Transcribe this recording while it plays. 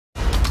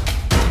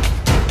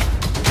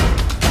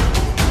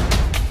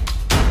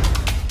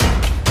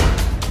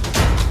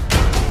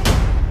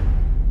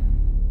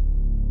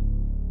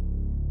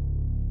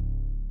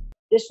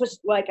this was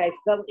like I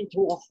fell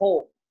into a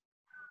hole.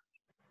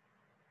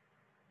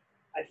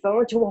 I fell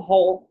into a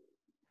hole,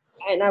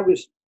 and I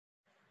was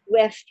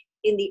left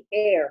in the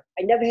air.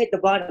 I never hit the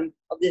bottom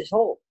of this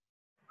hole.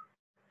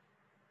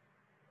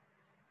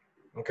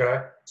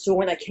 Okay. So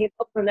when I came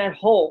up from that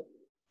hole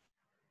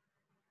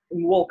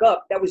and woke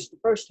up, that was the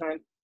first time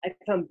I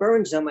found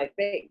burns on my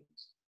face.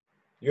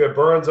 You had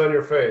burns on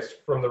your face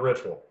from the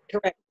ritual.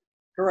 Correct.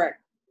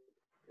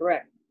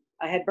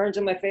 I had burns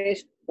on my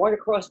face, one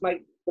across the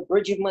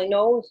bridge of my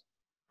nose,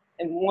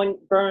 and one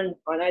burn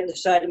on either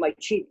side of my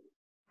cheek.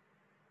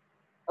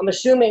 I'm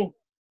assuming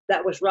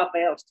that was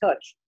Raphael's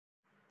touch.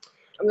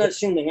 I'm not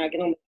assuming. I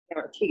can only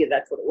guarantee you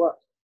that's what it was.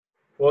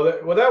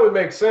 Well, that would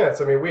make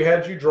sense. I mean, we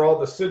had you draw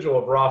the sigil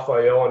of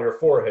Raphael on your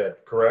forehead,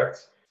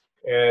 correct?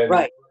 And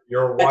right.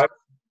 Your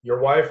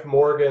wife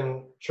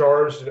Morgan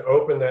charged and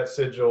opened that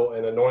sigil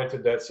and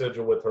anointed that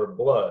sigil with her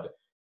blood.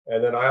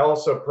 And then I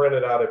also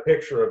printed out a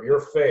picture of your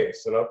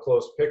face, an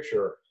up-close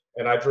picture,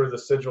 and I drew the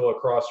sigil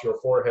across your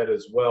forehead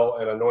as well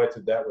and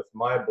anointed that with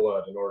my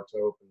blood in order to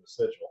open the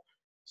sigil.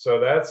 So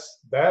that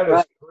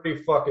is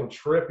pretty fucking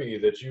trippy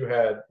that you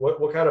had.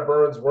 What kind of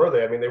burns were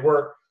they? I mean,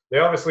 they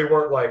obviously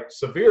weren't like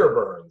severe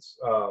burns.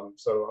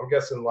 So I'm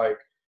guessing like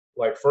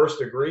first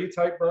degree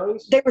type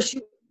burns. They were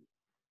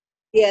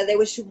they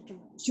were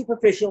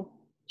superficial.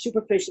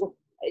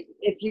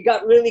 If you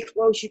got really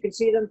close, you can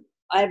see them.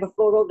 I have a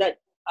photo that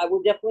I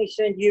will definitely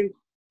send you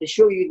to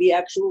show you the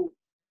actual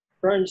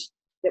burns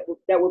that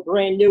were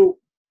brand new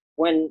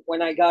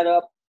when I got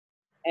up,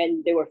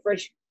 and they were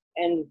fresh.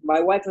 And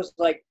my wife was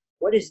like,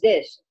 "What is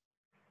this?"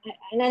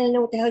 And I didn't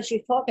know what the hell she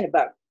was talking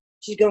about.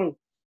 She's going,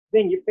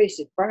 "Vin, your face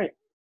is burnt."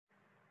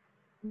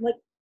 I'm like,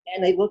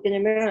 and I looked in the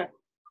mirror.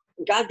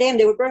 God damn,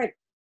 they were burnt.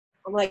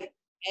 I'm like,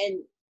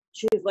 and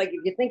she was like,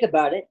 if you think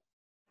about it,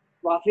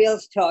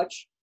 Raphael's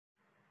touch,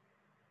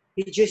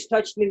 he just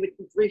touched me with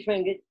the 3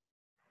 fingers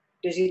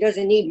because he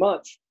doesn't need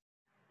much.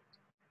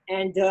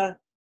 And there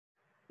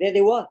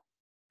they were.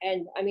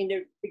 And I mean,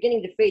 they're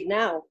beginning to fade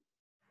now.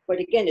 But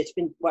again, it's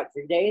been, what,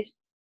 3 days?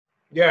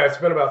 Yeah, it's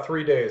been about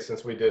 3 days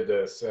since we did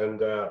this.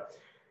 And,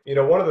 you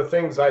know, one of the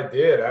things I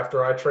did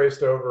after I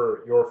traced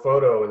over your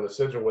photo and the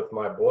sigil with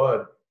my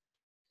blood,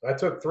 I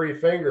took 3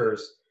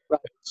 fingers and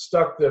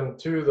stuck them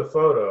to the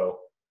photo.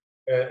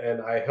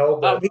 And I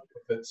held that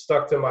it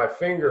stuck to my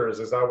fingers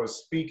as I was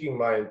speaking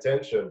my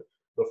intention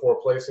before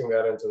placing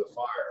that into the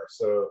fire.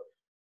 So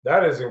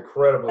that is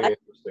incredibly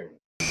interesting.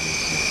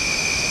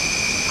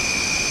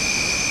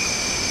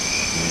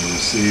 You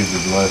receive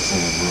the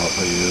blessing of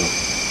Raphael.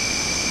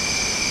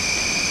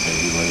 May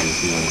he lay his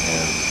healing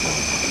hands upon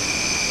you.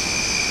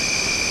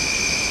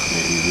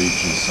 May he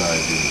reach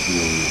inside you and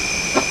heal you.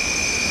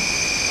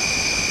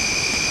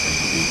 May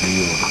you be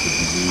healed of the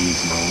disease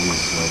known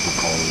as cerebral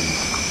palsy.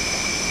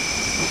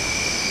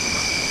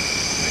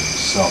 May you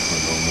suffer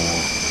no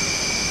more.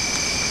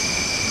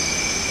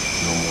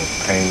 No more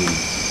pain.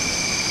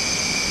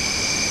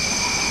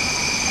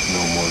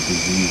 No more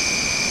disease.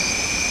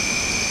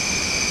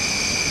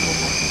 No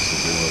more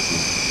disability.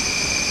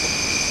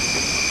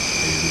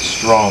 May you be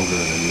stronger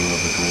than you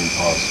ever dreamed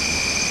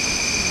possible.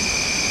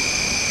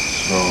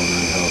 Stronger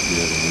and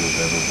healthier than you have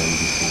ever been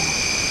before.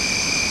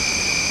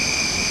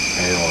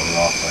 Hail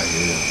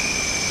Raphael.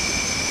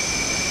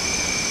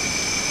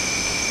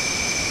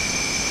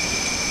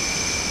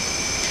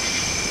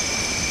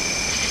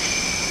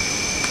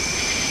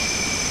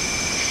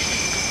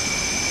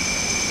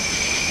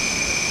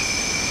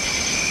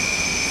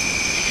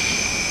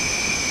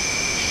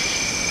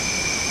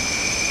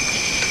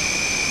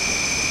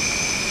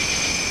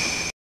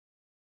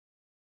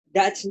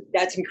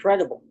 That's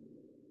incredible,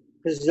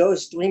 because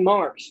those 3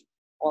 marks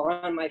are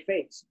on my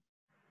face.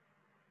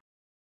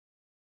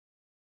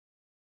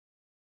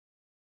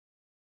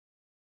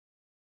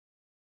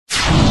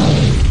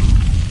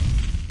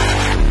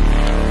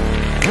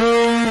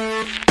 Go!